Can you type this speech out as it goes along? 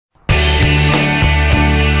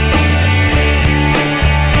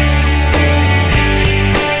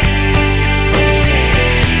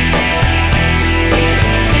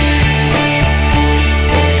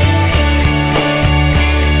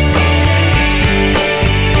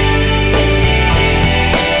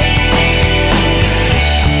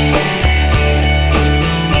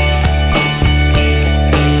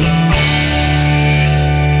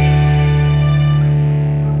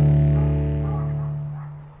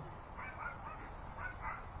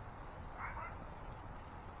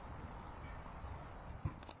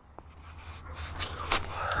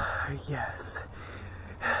Yes,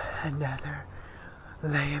 another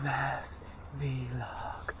lame ass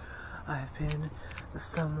vlog. I've been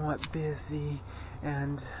somewhat busy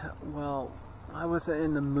and, well, I wasn't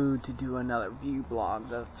in the mood to do another vlog.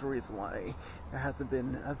 That's the reason why there hasn't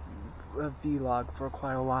been a vlog for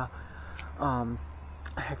quite a while.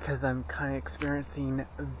 Because I'm kind of experiencing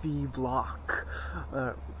V-block,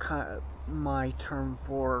 my term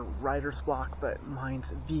for writer's block, but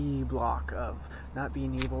mine's V-block, of not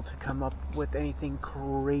being able to come up with anything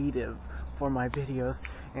creative for my videos.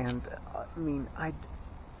 And I mean,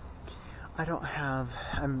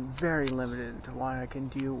 I'm very limited to what I can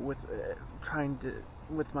do with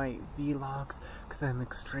with my vlogs, because I'm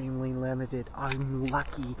extremely limited. I'm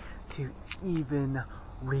lucky to even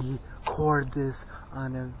record this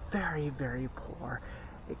on a very, very poor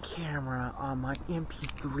camera on my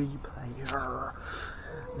MP3 player.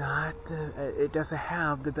 It doesn't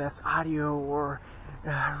have the best audio or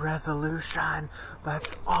resolution.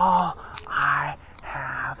 That's all I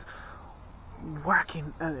have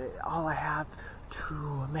all I have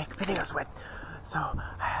to make videos with. So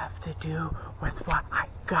I have to do with what I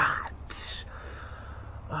got.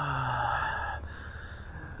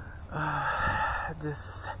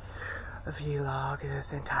 This vlog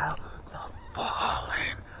is entitled The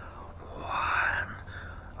Fallen One.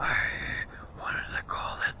 I wanted to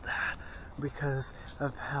call it that because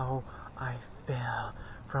of how I fell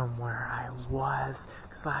from where I was.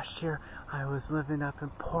 Because last year I was living up in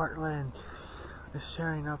Portland,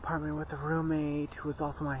 sharing an apartment with a roommate who was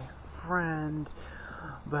also my friend,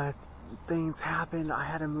 but things happened. I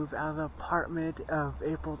had to move out of the apartment of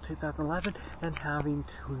April 2011 and having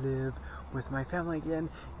to live with my family again,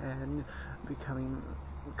 and becoming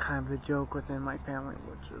kind of a joke within my family,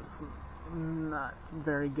 which is not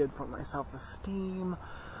very good for my self-esteem.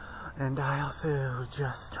 And I also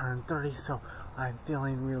just turned 30, so I'm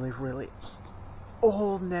feeling really, really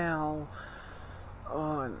old now.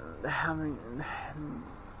 I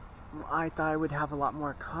thought I would have a lot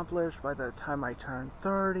more accomplished by the time I turned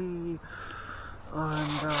 30,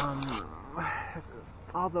 and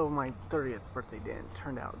although my 30th birthday didn't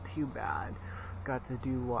turn out too bad, got to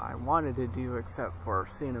do what I wanted to do except for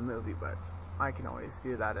seeing a movie, but I can always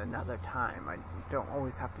do that another time. I don't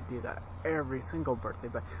always have to do that every single birthday,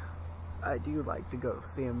 but I do like to go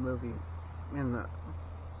see a movie on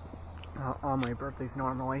my birthdays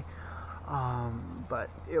normally. But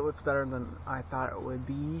it was better than I thought it would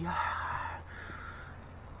be.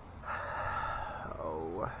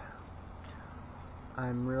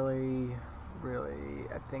 I'm really,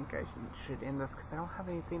 I think I should end this because I don't have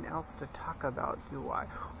anything else to talk about, do I?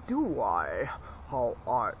 How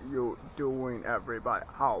are you doing, everybody?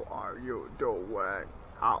 How are you doing?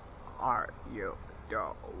 How are you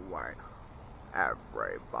doing?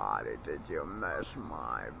 Everybody, did you miss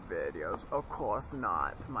my videos? Of course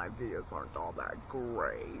not. My videos aren't all that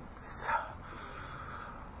great.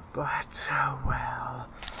 But, well,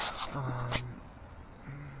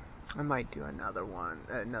 I might do another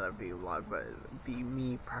vlog, but it'd be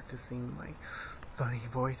me practicing my funny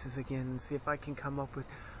voices again and see if I can come up with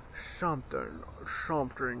something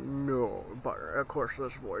new. But, of course,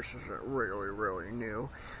 this voice isn't really new.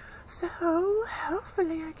 So,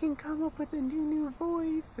 hopefully I can come up with a new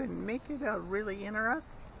voice and make it a really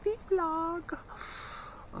interesting vlog.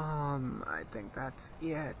 I think that's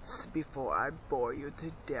it. Before I bore you to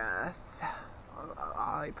death.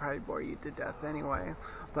 I'll probably bore you to death anyway.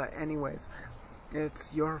 But anyways, it's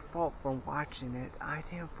your fault for watching it. I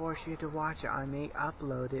didn't force you to watch it. I may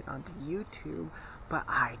upload it onto YouTube, but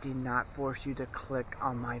I did not force you to click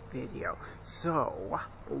on my video. So,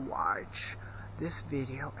 watch this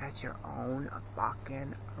video at your own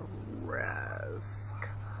fucking risk.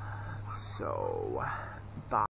 So,